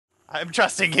I'm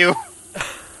trusting you.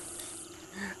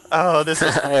 Oh, this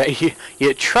is...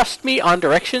 you trust me on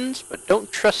directions, but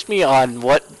don't trust me on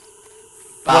what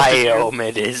What to biome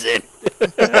it is in.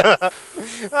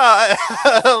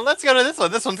 Let's go to this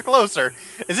one. This one's closer.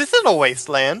 Is this in a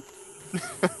wasteland?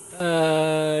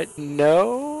 No.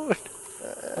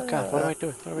 Oh god, what am I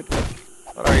doing? What am I doing?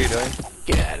 What are you doing?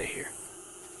 Get out of here.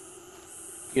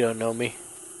 You don't know me.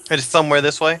 It's somewhere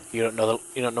this way. You don't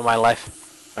know my life.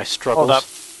 My struggles. Hold up.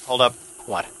 Hold up.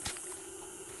 What?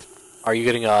 Are you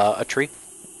getting a tree?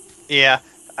 Yeah.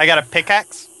 I got a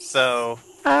pickaxe, so...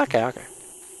 Okay.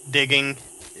 Digging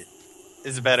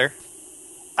is better.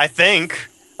 I think.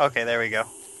 Okay, there we go.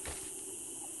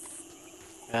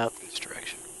 Out this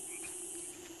direction.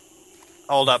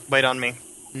 Hold up. Wait on me.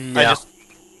 No.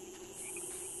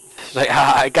 It's like,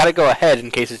 I gotta go ahead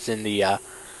in case it's in the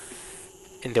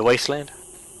wasteland.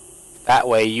 That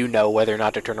way you know whether or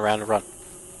not to turn around and run.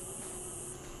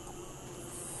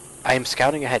 I am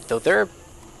scouting ahead, though are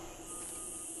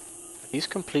these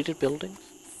completed buildings?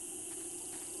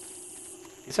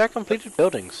 These are completed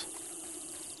buildings.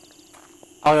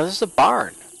 Oh no, this is a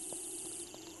barn.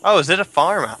 Oh, is it a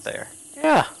farm out there?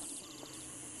 Yeah.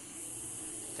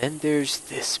 Then there's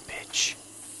this bitch.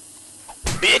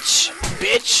 Bitch!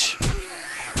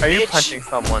 Are you Bitch. punching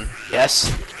someone? Yes.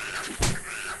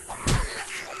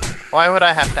 Why would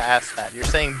I have to ask that? You're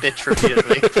saying bitch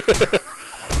repeatedly.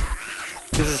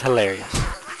 This is hilarious.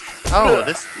 Oh,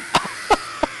 this...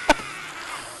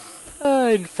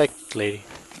 Infected lady.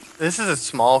 This is a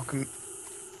small...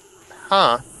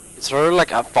 Huh. It's sort of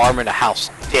like a farm and a house.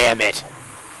 Damn it.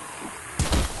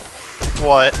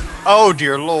 What? Oh,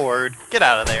 dear lord. Get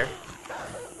out of there.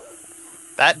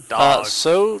 That dog.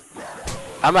 So...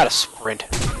 I'm out of sprint.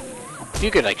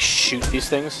 You could, like, shoot these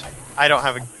things. I don't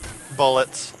have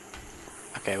bullets.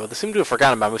 Okay, well, they seem to have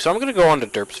forgotten about me, so I'm gonna go on to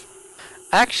Derpsville.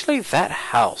 Actually, that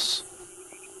house.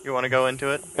 You want to go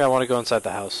into it? Yeah, I want to go inside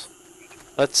the house.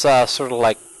 Let's, sort of,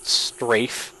 like,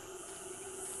 strafe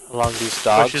along these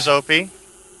dogs. Bushes OP.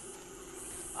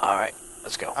 Alright,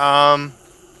 let's go.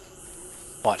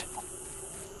 What?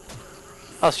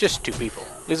 Oh, it's just two people.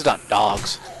 These are not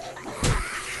dogs.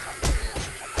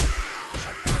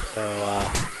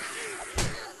 So,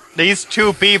 These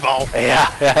two people.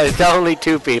 yeah, it's only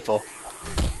two people.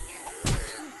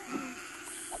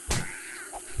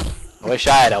 I wish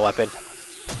I had a weapon.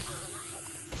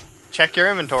 Check your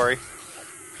inventory.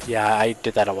 Yeah, I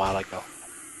did that a while ago.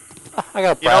 Ah, I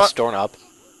got a brass doorknob.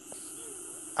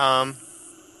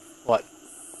 What?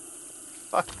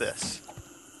 Fuck this.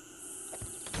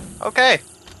 Okay.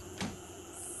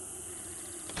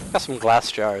 Got some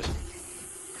glass jars.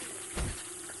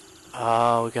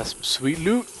 We got some sweet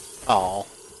loot. Oh.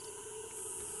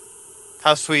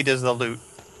 How sweet is the loot?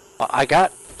 I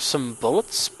got some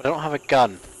bullets, but I don't have a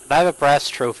gun. But I have a brass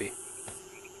trophy.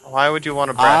 Why would you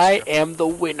want a brass I trophy? am the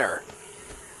winner.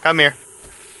 Come here.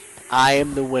 I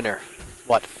am the winner.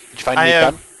 What? Did you find me a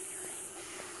gun?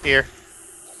 Here.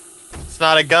 It's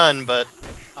not a gun, but...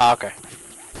 Ah, okay.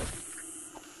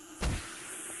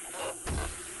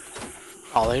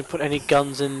 Oh, they didn't put any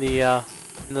guns in the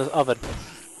oven.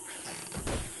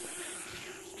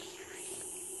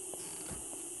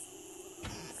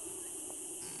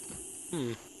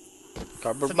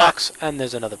 Cardboard box, and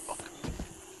there's another book.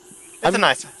 It's a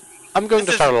nice... I'm going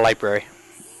to start a library.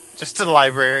 Just a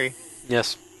library.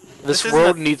 Yes. This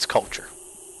world needs culture.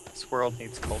 This world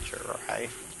needs culture, right?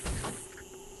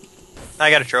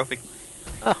 I got a trophy.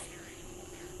 Oh.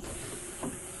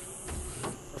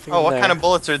 Oh, what kind of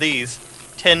bullets are these?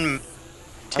 10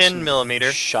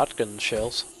 millimeter. Shotgun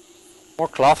shells. More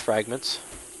cloth fragments.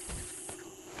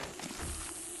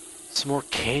 Some more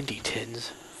candy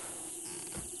tins.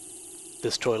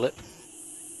 This toilet.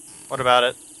 What about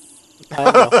it?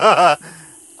 I don't know.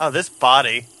 Oh, this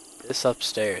body. This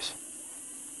upstairs.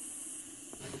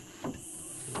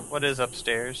 What is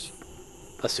upstairs?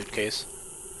 A suitcase.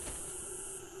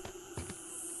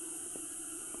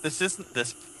 This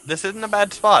isn't a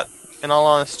bad spot, in all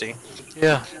honesty.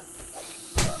 Yeah.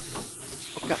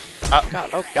 Oh god. Oh god.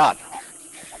 Oh god.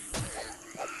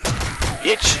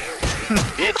 Bitch.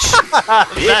 Bitch.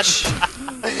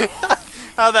 Bitch.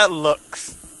 How that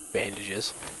looks.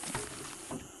 Bandages.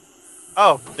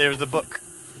 Oh, there's the book.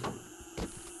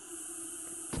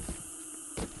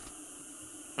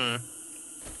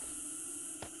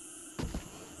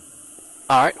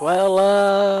 Alright,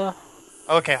 well,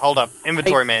 Okay, hold up.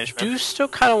 Inventory management. I do still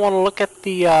kind of want to look at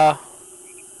the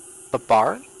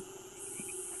barn.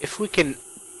 If we can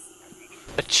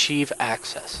achieve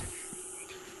access.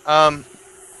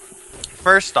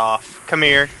 First off, come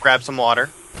here, grab some water.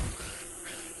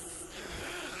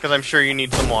 Because I'm sure you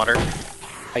need some water.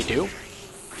 I do?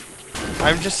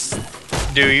 I'm just...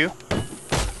 Do you?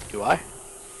 Do I?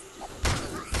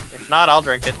 If not, I'll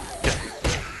drink it.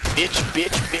 Bitch,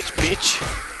 bitch, bitch, bitch.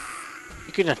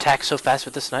 You can attack so fast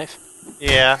with this knife.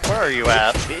 Yeah, where are you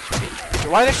at? Bitch, bitch, bitch.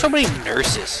 Why are there so many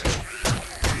nurses?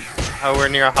 Oh, we're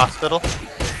near a hospital?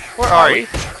 Where are you?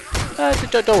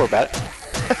 Don't worry about it.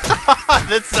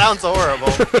 That sounds horrible.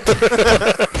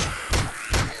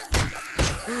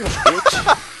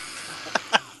 Bitch.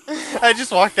 I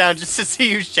just walked down just to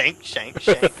see you shank, shank,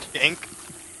 shank, shank.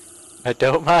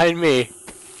 Don't mind me.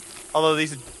 Although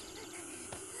these...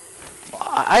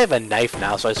 I have a knife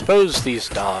now, so I suppose these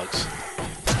dogs.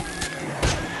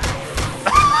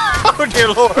 Oh dear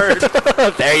lord!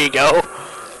 There you go.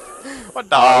 What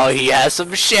dog? Oh, he has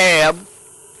some sham.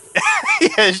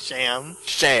 Yeah, sham.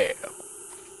 Sham.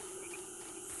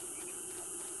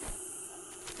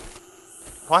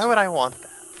 Why would I want that?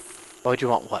 Why would you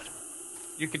want what?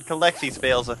 You could collect these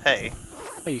bales of hay.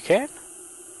 Oh, you can? So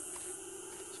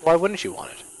why wouldn't you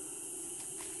want it?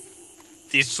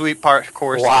 These sweet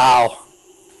parkour Wow.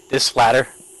 This ladder.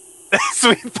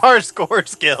 sweet parkour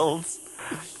skills.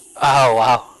 Oh,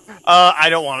 wow. I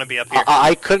don't want to be up here.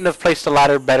 I couldn't have placed the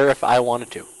ladder better if I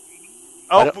wanted to.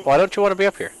 Oh, Why don't you want to be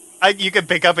up here? you could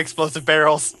pick up explosive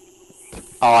barrels.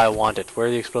 Oh, I want it. Where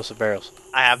are the explosive barrels?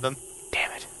 I have them.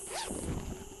 Damn it.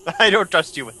 I don't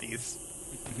trust you with these.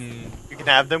 You can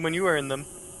have them when you earn them.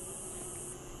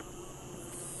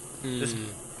 Just-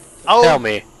 Oh, Tell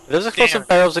me, there's explosive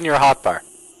barrels in your hotbar.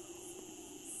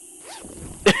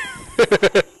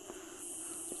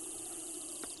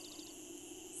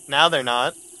 now they're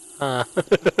not.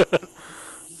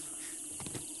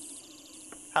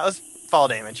 How's fall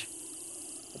damage?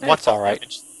 What's all right?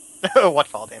 Damage? What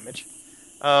fall damage?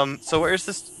 So where's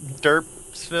this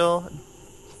Derpsville?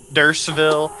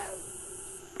 Derpsville.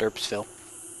 Derpsville.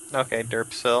 Okay,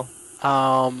 Derpsville.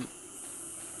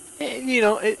 You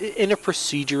know, in a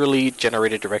procedurally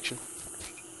generated direction.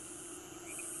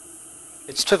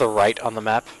 It's to the right on the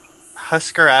map.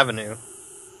 Husker Avenue.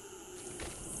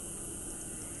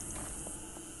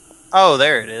 Oh,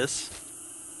 there it is.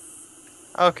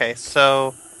 Okay,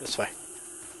 so... This way.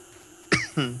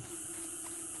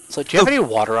 So, do you have any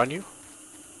water on you?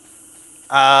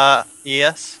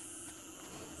 Yes.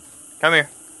 Come here.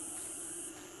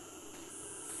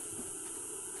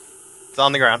 It's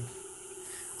on the ground.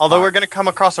 Although we're gonna come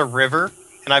across a river,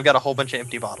 and I've got a whole bunch of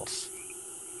empty bottles.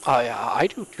 Oh, yeah, I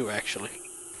do too, actually.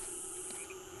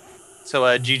 So,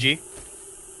 GG.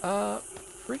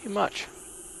 Pretty much.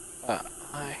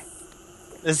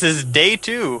 This is day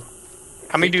 2.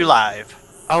 Coming to you live.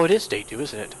 Oh, it is day 2,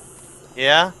 isn't it?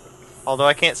 Yeah? Although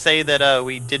I can't say that,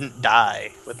 we didn't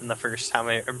die within the first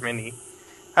however many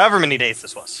days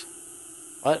this was.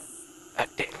 What?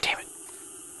 Damn it.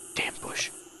 Damn bush.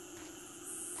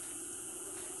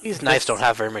 These knives don't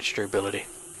have very much durability.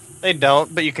 They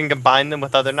don't, but you can combine them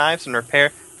with other knives and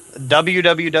repair.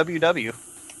 www.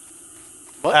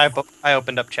 What? I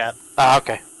opened up chat. Ah,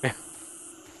 okay.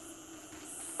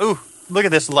 Ooh, look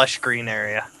at this lush green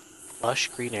area. Lush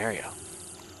green area.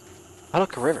 I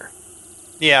look a river.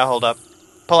 Yeah, hold up.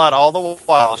 Pull out all the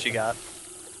walls you got.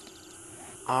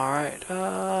 Alright,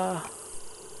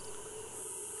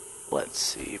 let's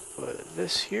see. Put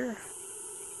this here.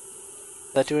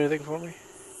 Does that do anything for me?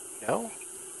 No?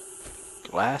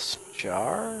 Glass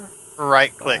jar?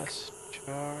 Right click. Glass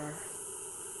jar.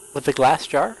 With the glass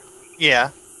jar?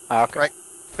 Yeah. Ah, okay. Right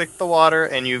click the water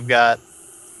and you've got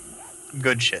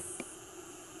good shit.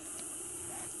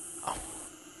 Oh.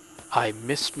 I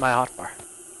missed my hotbar.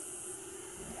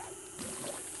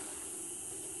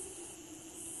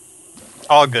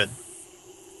 All good.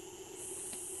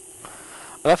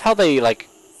 I love how they, like,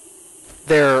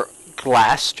 they're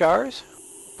glass jars,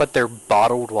 but they're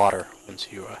bottled water once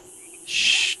you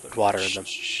Shh. put water in them.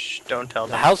 Shh. Don't tell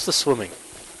them. How's the swimming?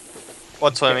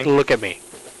 What's swimming? Look at me.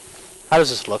 How does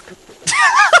this look?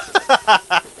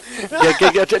 Yeah,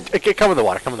 come in the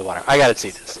water. Come in the water. I gotta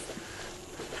see this.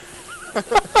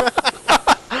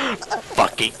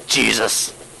 Fucking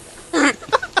Jesus!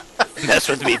 Mess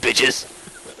with me, bitches.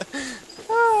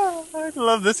 I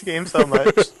love this game so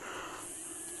much.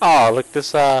 Oh, look,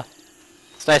 this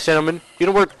nice gentleman. You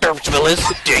know where Derpsville is?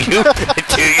 Do you?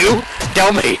 Do you?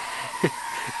 Tell me.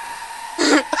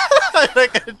 I'm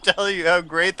not gonna tell you how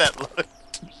great that looked.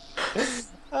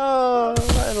 Oh,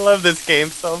 I love this game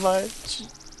so much.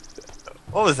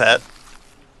 What was that?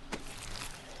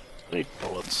 I need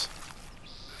bullets.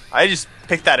 I just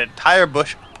picked that entire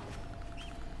bush.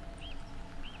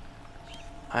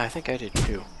 I think I did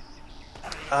too.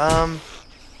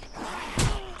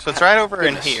 So it's right over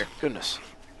in here. Goodness.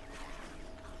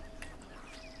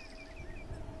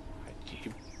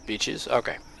 Beaches.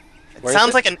 Okay. It Where is sounds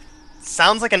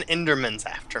it? like an Enderman's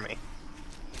after me.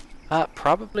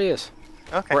 Probably is.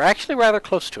 Okay. We're actually rather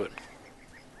close to it.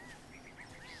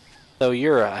 So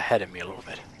you're ahead of me a little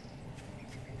bit.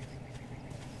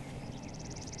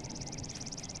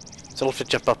 So we'll have to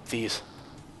jump up these.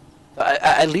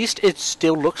 At least it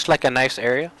still looks like a nice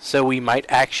area, so we might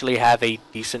actually have a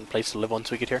decent place to live once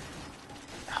we get here.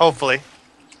 Hopefully.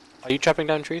 Are you chopping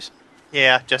down trees?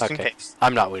 Yeah, just in Okay. case.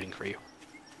 I'm not waiting for you.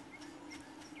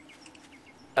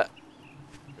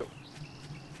 Go.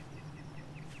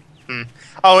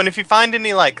 Oh, and if you find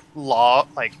any like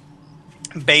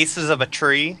bases of a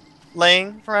tree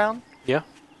laying around, Yeah?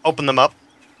 open them up.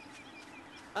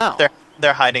 Oh.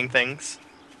 They're hiding things.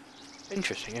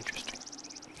 Interesting, interesting.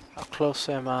 How close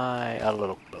am I? A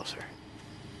little closer.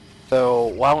 So,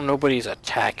 while nobody's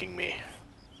attacking me...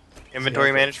 Inventory see,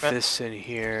 I've got management. this in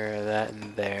here, that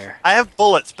in there. I have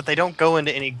bullets, but they don't go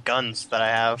into any guns that I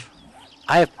have.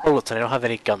 I have bullets and I don't have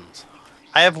any guns.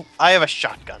 I have a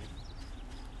shotgun.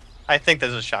 I think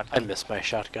there's a I shotgun. miss my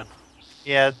shotgun.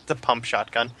 Yeah, it's a pump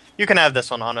shotgun. You can have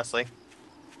this one, honestly.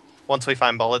 Once we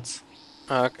find bullets.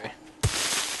 Oh, okay.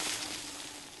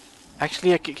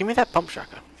 Actually, give me that pump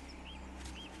shotgun.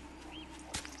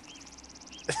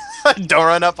 Don't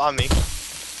run up on me.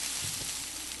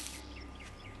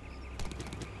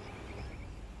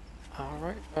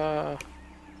 Alright,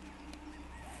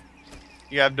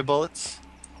 You have the bullets?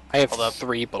 I have Hold up.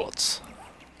 3 bullets.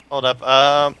 Hold up.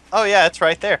 Oh yeah, it's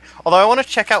right there. Although I want to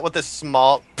check out what this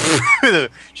small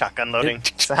shotgun loading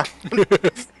sound.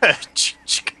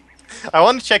 I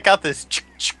want to check out this.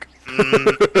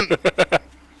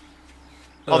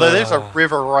 Although there's a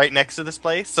river right next to this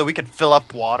place, so we could fill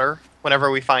up water whenever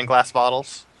we find glass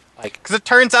bottles. Like, Because it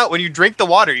turns out when you drink the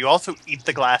water, you also eat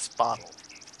the glass bottle.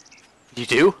 you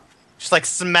do? Just like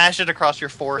smash it across your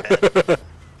forehead.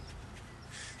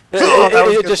 That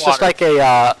was It's good just water. like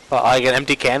an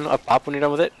empty can of pop when you're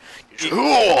done with it.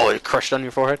 You crush it on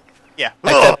your forehead. Yeah.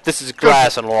 Except this is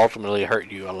glass and will ultimately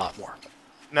hurt you a lot more.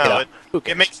 No, You know, who it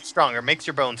cares? makes you stronger. It makes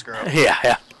your bones grow. Yeah,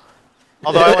 yeah.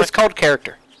 Although I It's wanna, called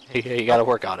character. You gotta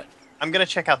work on it. I'm gonna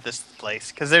check out this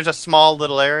place because there's a small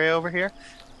little area over here.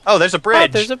 Oh, there's a Oh,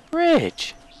 bridge. there's a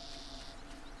bridge.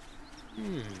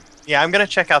 Yeah, I'm gonna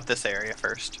check out this area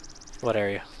first What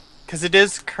area? because it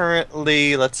is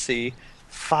currently, let's see,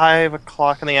 5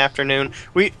 o'clock in the afternoon.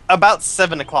 About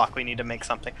 7 o'clock. We need to make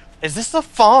something. Is this the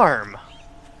farm?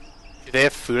 Do they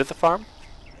have food at the farm?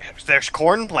 There's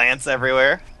corn plants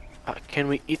everywhere. Can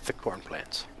we eat the corn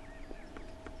plants?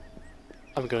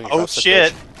 I'm going. Oh across the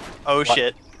shit! bridge. Oh What?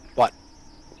 shit! What?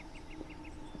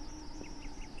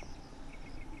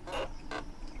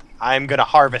 I'm gonna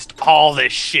harvest all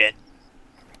this shit.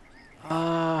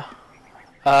 Oh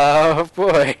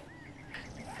boy.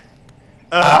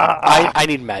 I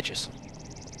need matches.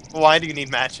 Why do you need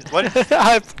matches? What?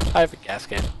 I have a gas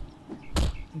can.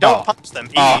 Don't Oh. punch them.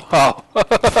 Eat. Oh.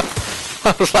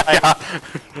 I was like,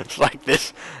 it's like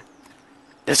this.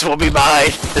 This will be mine.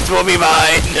 This will be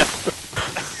mine.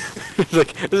 It's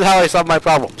like, this is how I solve my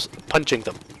problems. Punching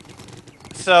them.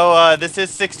 So this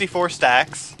is 64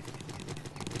 stacks.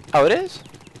 Oh, it is?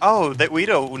 Oh, that we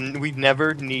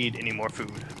never need any more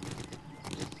food.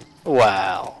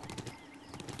 Wow.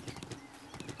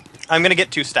 I'm gonna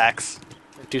get 2 stacks.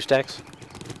 2 stacks?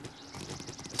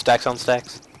 Stacks on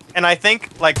stacks? And I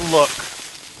think, like, look,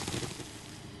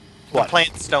 the What?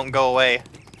 plants don't go away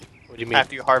What do you mean?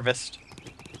 after you harvest.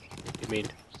 You mean?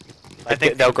 I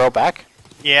think they'll grow back?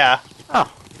 Yeah. Oh.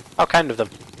 How kind of them.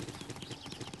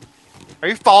 Are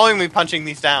you following me punching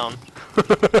these down?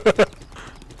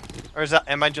 Or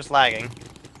am I just lagging?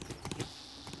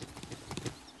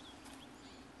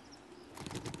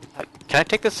 Can I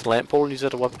take this lamp pole and use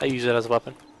it as a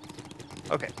weapon?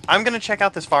 Okay. I'm gonna check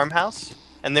out this farmhouse,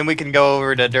 and then we can go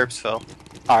over to Derpsville.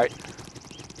 Alright.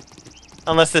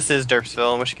 Unless this is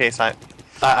Derpsville, in which case I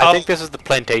Oh. think this is the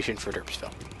plantation for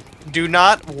Derpsville. do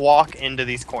not walk into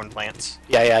these corn plants.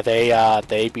 Yeah,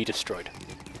 they be destroyed.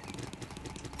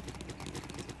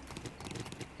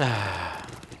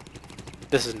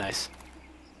 This is nice.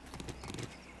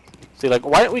 See, like,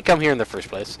 why didn't we come here in the first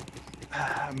place?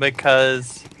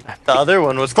 Because the other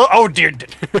one was close. Oh dear!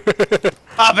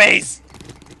 Base!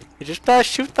 You just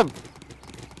shoot them.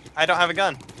 I don't have a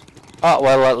gun. Oh,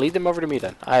 well, lead them over to me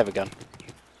then. I have a gun.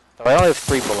 So I only have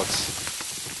 3 bullets.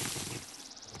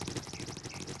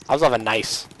 I also have a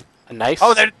nice. A nice?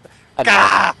 Oh, they're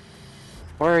Gah!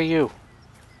 Where are you?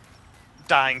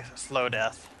 dying a slow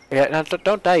death. Yeah, no,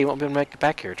 don't die. You won't be able to make it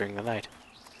back here during the night.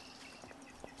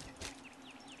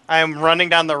 I am running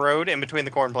down the road in between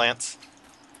the corn plants,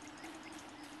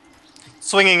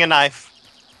 swinging a knife.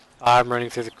 I'm running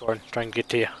through the corn, trying to get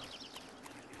to you.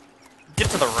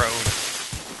 Get to the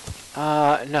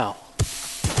road. No.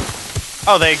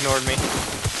 Oh, they ignored me.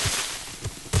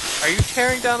 Are you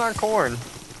tearing down our corn?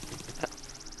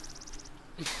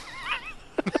 You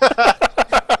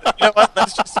know what?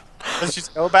 Let's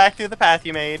just go back through the path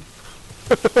you made.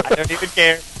 I don't even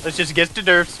care. Let's just get to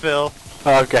Derpsville.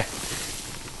 Okay.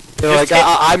 You're like,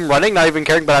 I'm running, not even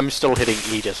caring, but I'm still hitting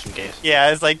E just in case.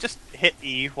 Yeah, it's like, just hit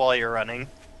E while you're running.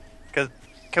 Cause,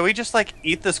 can we just, like,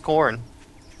 eat this corn?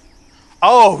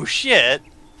 Oh, shit!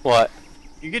 What?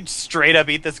 You could straight up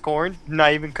eat this corn,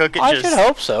 not even cook it, I should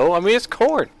hope so. I mean, it's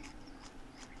corn.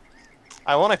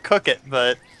 I want to cook it,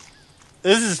 but...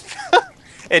 This is...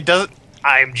 It doesn't...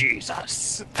 I'm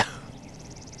Jesus.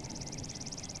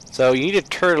 So, you need to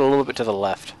turn a little bit to the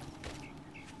left.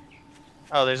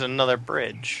 Oh, there's another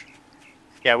bridge.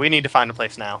 Yeah, we need to find a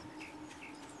place now.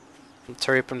 Let's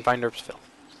hurry up and find Derpsville.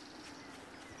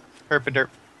 Herpaderp.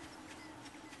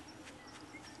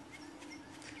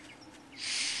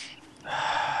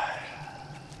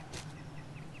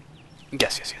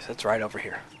 Yes, that's right over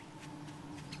here.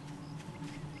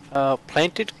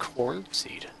 Planted corn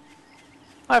seed.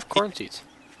 I have corn seeds.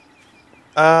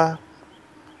 Yeah,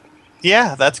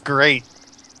 that's great.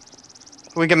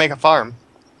 We can make a farm.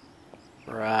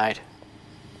 Right.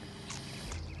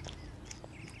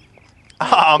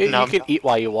 No, You can eat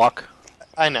while you walk.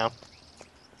 I know.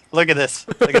 Look at this.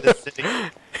 Look at this city.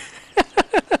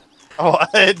 Oh,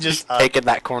 it just... Taking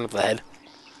that corn with the head.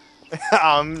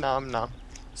 Nom.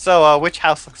 So, which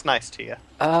house looks nice to you?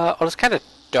 Well, it's kind of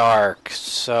dark,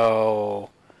 so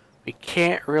we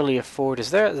can't really afford.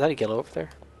 Is that a yellow over there?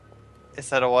 Is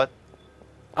that a what?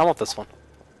 I want this one.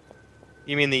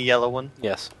 You mean the yellow one?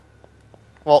 Yes.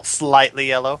 Well, slightly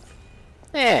yellow.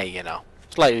 You know,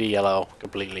 slightly yellow,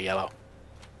 completely yellow.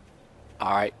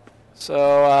 All right.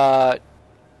 So,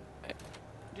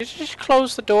 did you just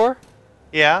close the door?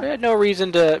 Yeah? I had no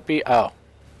reason to be. Oh,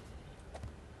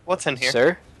 What's in here?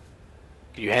 sir,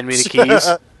 can you hand me the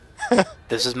keys?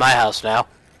 This is my house now.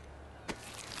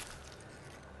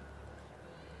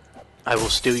 I will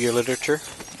steal your literature,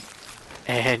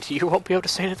 and you won't be able to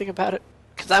say anything about it,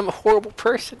 because I'm a horrible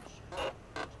person.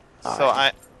 So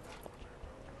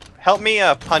help me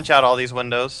punch out all these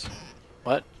windows.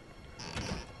 What?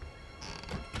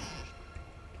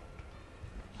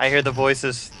 I hear the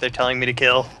voices. They're telling me to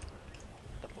kill.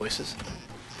 The voices.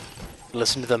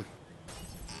 Listen to them.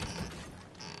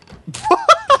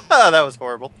 That was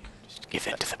horrible. Just give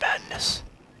in to the badness.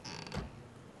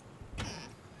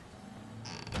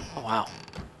 Oh wow.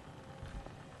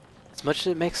 As much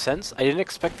as it makes sense, I didn't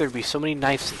expect there to be so many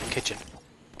knives in the kitchen.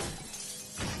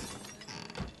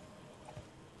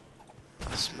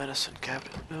 This medicine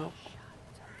cabinet. No.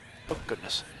 Oh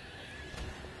goodness.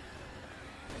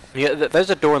 Yeah, there's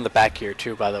a door in the back here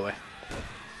too, by the way.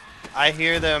 I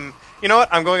hear them. You know what?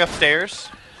 I'm going upstairs.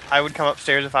 I would come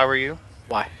upstairs if I were you.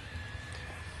 Why?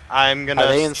 I'm gonna... Are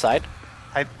they inside?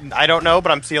 I don't know, but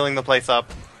I'm sealing the place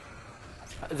up.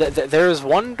 There's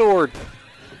one door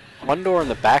in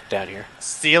the back down here.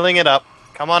 Sealing it up.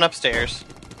 Come on upstairs.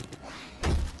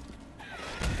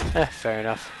 Fair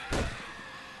enough.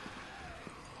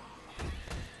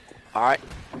 Alright.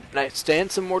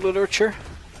 Nightstand, some more literature.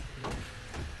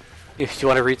 If you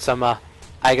want to read some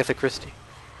Agatha Christie.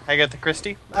 Agatha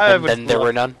Christie? And then there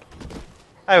were none.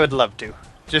 I would love to.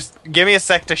 Just give me a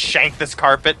sec to shank this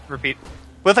carpet. Repeat.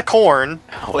 With a corn.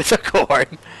 Oh, it's a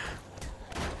corn.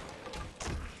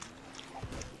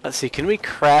 Let's see, can we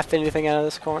craft anything out of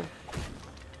this corn?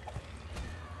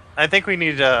 I think we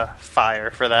need a fire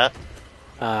for that.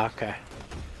 Okay.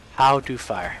 How do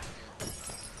fire?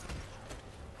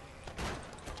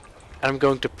 I'm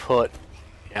going to put...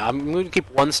 Yeah, I'm going to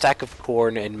keep one stack of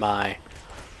corn in my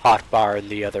hot bar and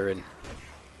the other in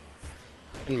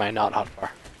my not hot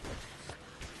bar.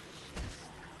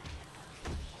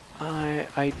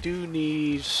 I do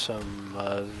need some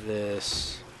of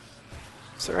this.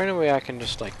 Is there any way I can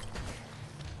just like...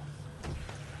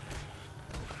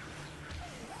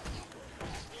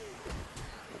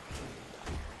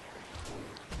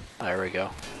 There we go.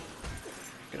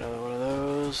 Get another one of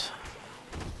those.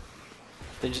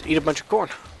 Then just eat a bunch of corn.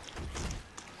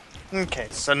 Okay,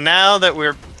 so now that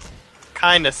we're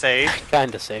kinda safe...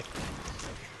 Kinda safe.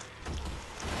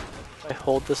 If I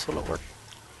hold this, will it work?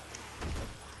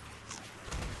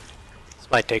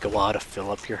 This might take a while to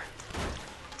fill up your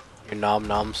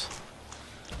nom-noms.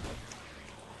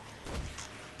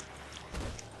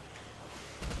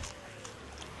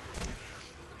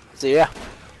 So yeah,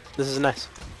 this is nice.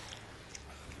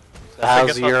 So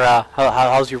how's your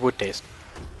how's your wood taste?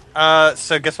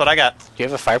 So guess what I got? Do you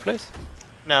have a fireplace?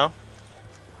 No.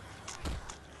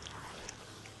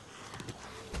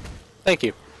 Thank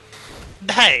you.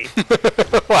 Hey!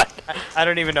 What? I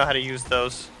don't even know how to use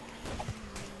those.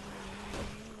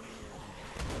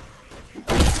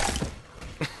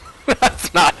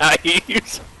 That's not how you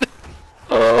use it.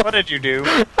 Oh, What did you do?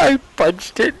 I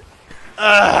punched it.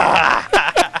 Ah!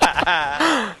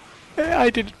 I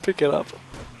didn't pick it up.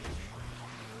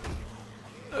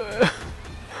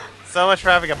 So much for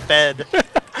having a bed.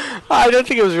 I don't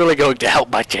think it was really going to help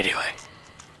much anyway.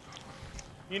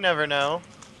 You never know.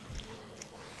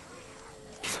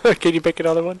 Can you pick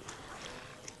another one?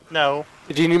 No.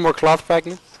 Do you need more cloth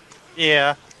fragments?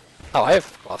 Yeah. Oh, I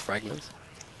have cloth fragments.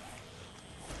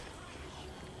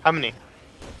 How many?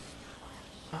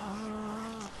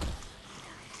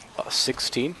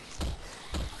 16.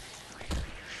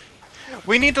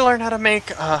 We need to learn how to make,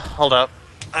 hold up.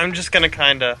 I'm just gonna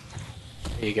kinda...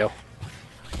 There you go.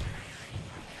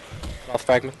 Cloth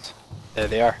fragments. There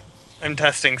they are. I'm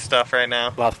testing stuff right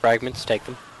now. Cloth fragments, take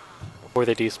them. Before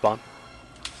they despawn.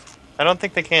 I don't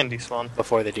think they can despawn.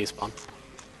 Before they despawn.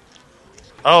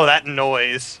 Oh, that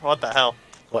noise. What the hell?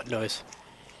 What noise?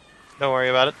 Don't worry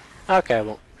about it. Okay, I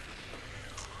won't.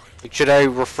 Should I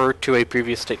refer to a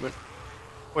previous statement?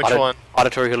 Which one?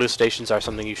 Auditory hallucinations are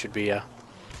something you should be, Oh,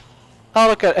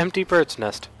 look at empty bird's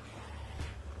nest.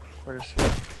 Where's...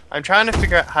 I'm trying to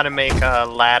figure out how to make,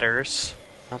 ladders.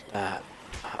 Not that.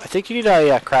 I think you need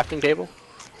a crafting table.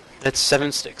 It's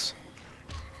 7 sticks.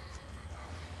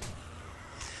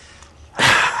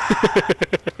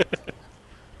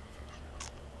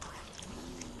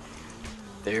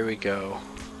 There we go.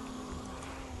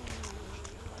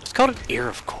 It's called an ear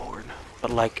of corn.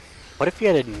 But like, what if you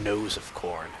had a nose of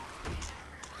corn?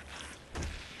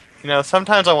 You know,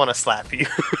 sometimes I want to slap you.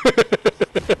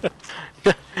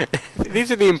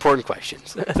 These are the important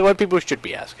questions. The one people should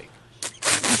be asking.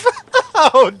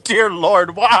 Oh, dear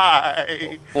Lord,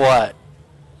 why? What?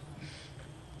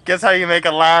 Guess how you make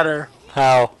a ladder?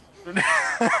 How?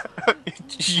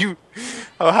 You...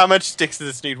 Oh, how much sticks does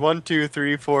this need? 1, 2,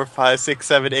 3, 4, 5, 6,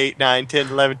 7, 8, 9, 10,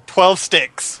 11, 12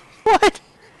 sticks. What?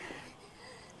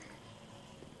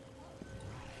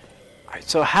 Alright,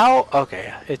 so how...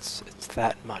 Okay, it's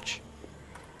that much.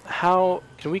 How...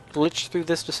 Can we glitch through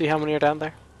this to see how many are down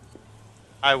there?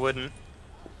 I wouldn't.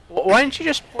 Why didn't you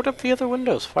just board up the other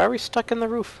windows? Why are we stuck in the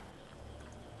roof?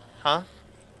 Huh?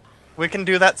 We can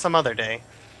do that some other day.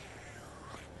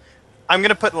 I'm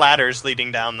gonna put ladders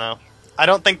leading down, though. I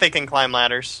don't think they can climb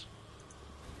ladders.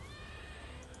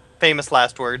 Famous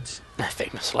last words.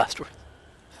 Famous last word.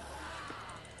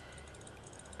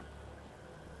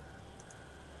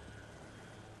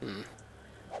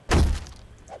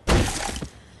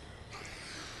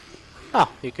 Oh,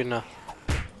 you can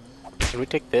we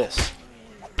take this?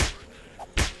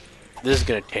 This is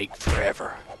gonna take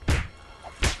forever.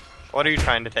 What are you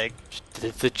trying to take?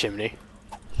 The chimney.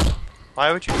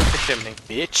 Why would you use the chimney?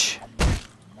 Bitch.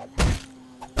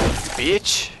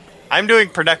 Bitch. I'm doing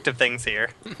productive things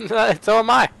here. So am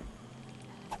I.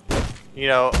 You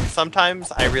know,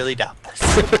 sometimes I really doubt this.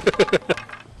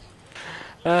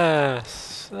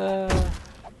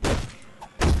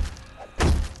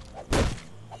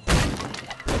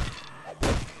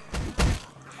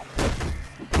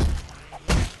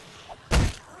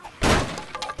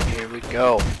 Here we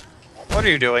go. What are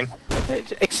you doing?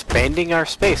 Expanding our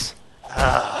space.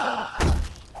 I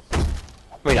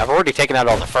mean, I've already taken out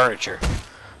all the furniture.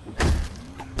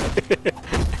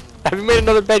 Have you made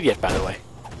another bed yet, by the way?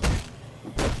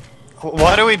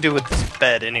 What do we do with this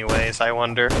bed anyways, I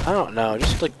wonder? I don't know.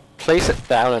 Just, like, place it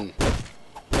down and...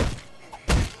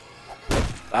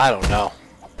 I don't know.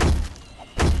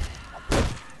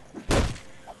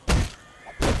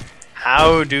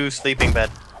 How do sleeping bed?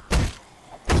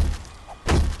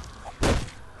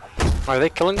 Are they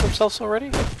killing themselves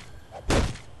already?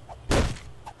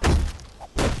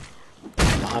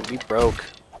 Come on, be broke.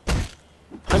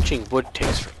 Punching wood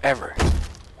takes forever.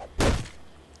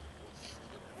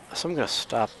 So I'm gonna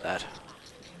stop that.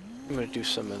 I'm gonna do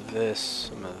some of this,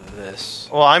 some of this.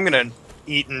 Well, I'm gonna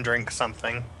eat and drink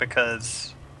something,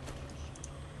 because...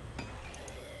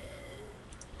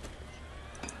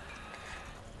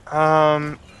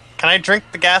 Can I drink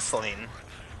the gasoline?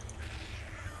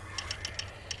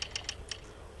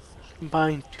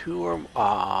 Combine 2 or...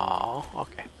 Oh,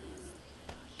 okay.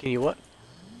 Can you what?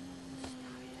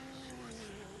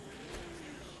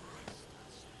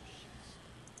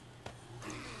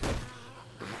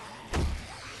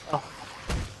 Oh.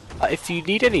 If you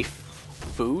need any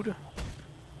food,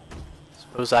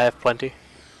 suppose I have plenty.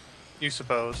 You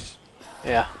suppose.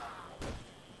 Yeah.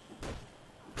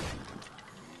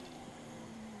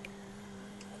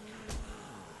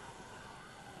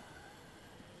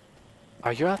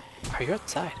 Are you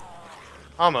outside?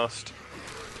 Almost.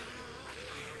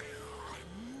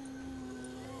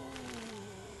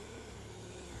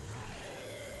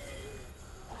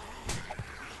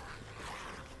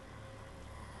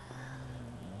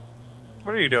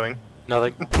 What are you doing?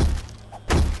 Nothing.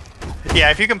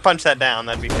 Yeah, if you can punch that down,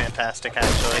 that'd be fantastic,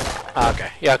 actually. Okay.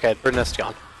 Yeah, okay. Bird nest's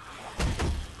gone.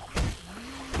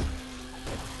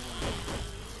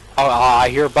 Oh, I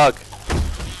hear a bug.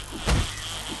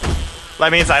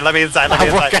 Let me inside, let me inside, let me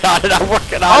I'm inside. working on it, I'm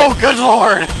working on Oh, good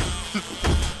lord! it.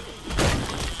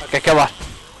 Okay, come on.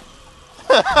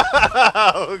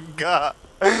 Oh, God.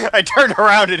 I turned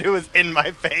around and it was in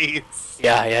my face.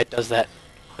 Yeah, it does that.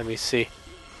 Let me see.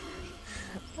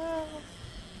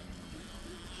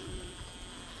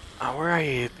 Where are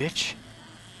you, bitch?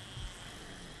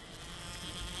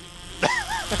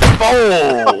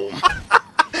 Boom!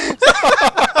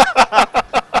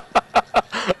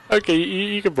 Okay,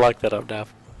 you can block that up now.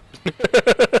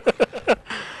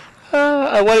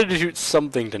 I wanted to shoot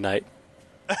something tonight.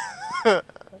 What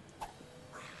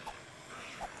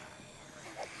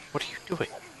are you doing?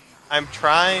 I'm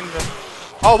trying to...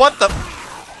 Oh, what the...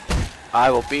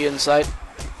 I will be inside.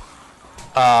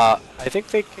 I think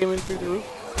they came in through the roof.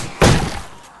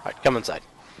 Alright, come inside.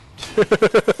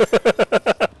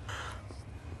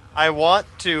 I want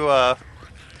to,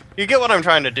 You get what I'm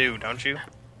trying to do, don't you?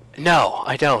 No,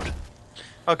 I don't.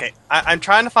 Okay, I'm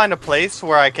trying to find a place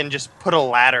where I can just put a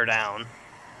ladder down.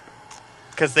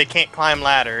 Because they can't climb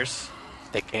ladders.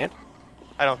 They can't?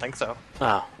 I don't think so.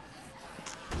 Oh.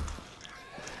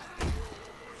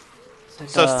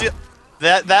 So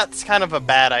that's kind of a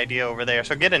bad idea over there,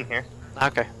 so get in here.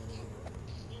 Okay.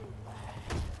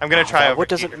 I'm gonna try over What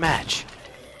does here. it match?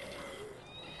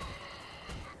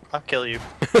 I'll kill you.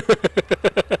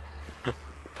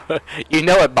 You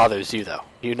know it bothers you, though.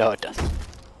 You know it does.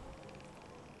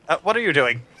 What are you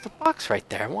doing? There's a box right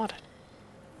there. I want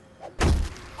it.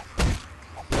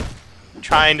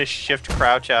 Trying to shift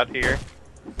crouch out here.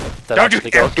 That Don't you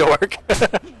actually dare. going to work.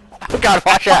 Oh god,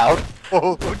 watch out!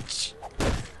 Ouch.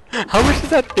 How much does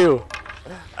that do?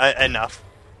 Enough.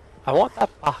 I want that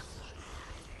box.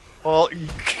 Well,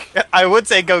 I would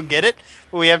say go get it,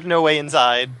 but we have no way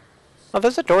inside. Oh,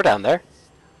 there's a door down there.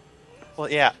 Well,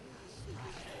 yeah.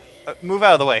 Move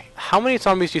out of the way. How many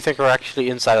zombies do you think are actually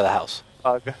inside of the house?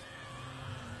 Bug.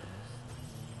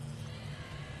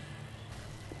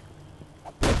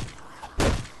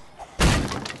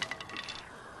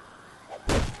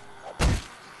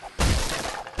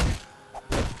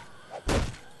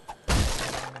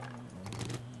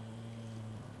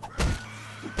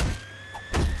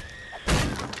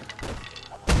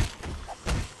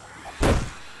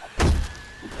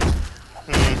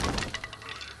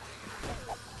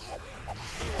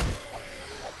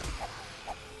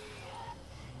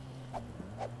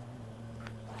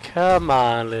 Come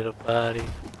on, little buddy.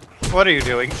 What are you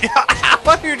doing?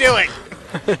 What are you doing?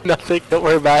 Nothing, don't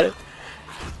worry about it.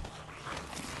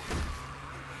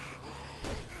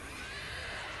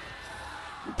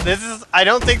 I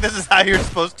don't think this is how you're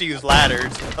supposed to use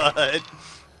ladders, but...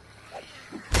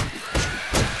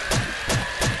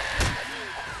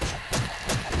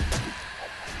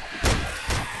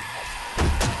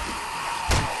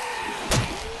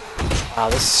 Wow,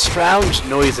 the strange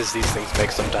noises these things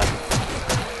make sometimes.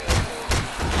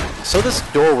 So this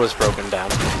door was broken down.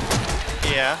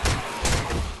 Yeah.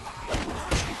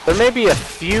 There may be a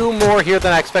few more here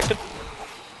than I expected.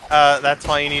 That's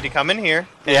why you need to come in here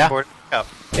and Yeah. board it up.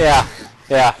 Yeah,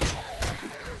 yeah.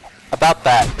 About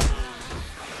that.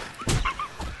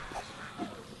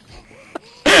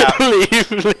 Yeah.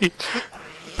 Leave, leave.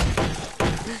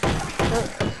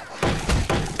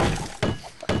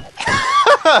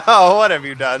 Oh, what have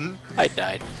you done? I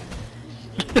died.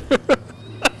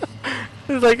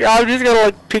 It's like, I'm just gonna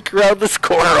like peek around this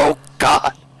corner, oh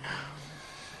god.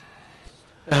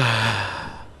 Well,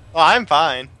 I'm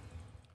fine.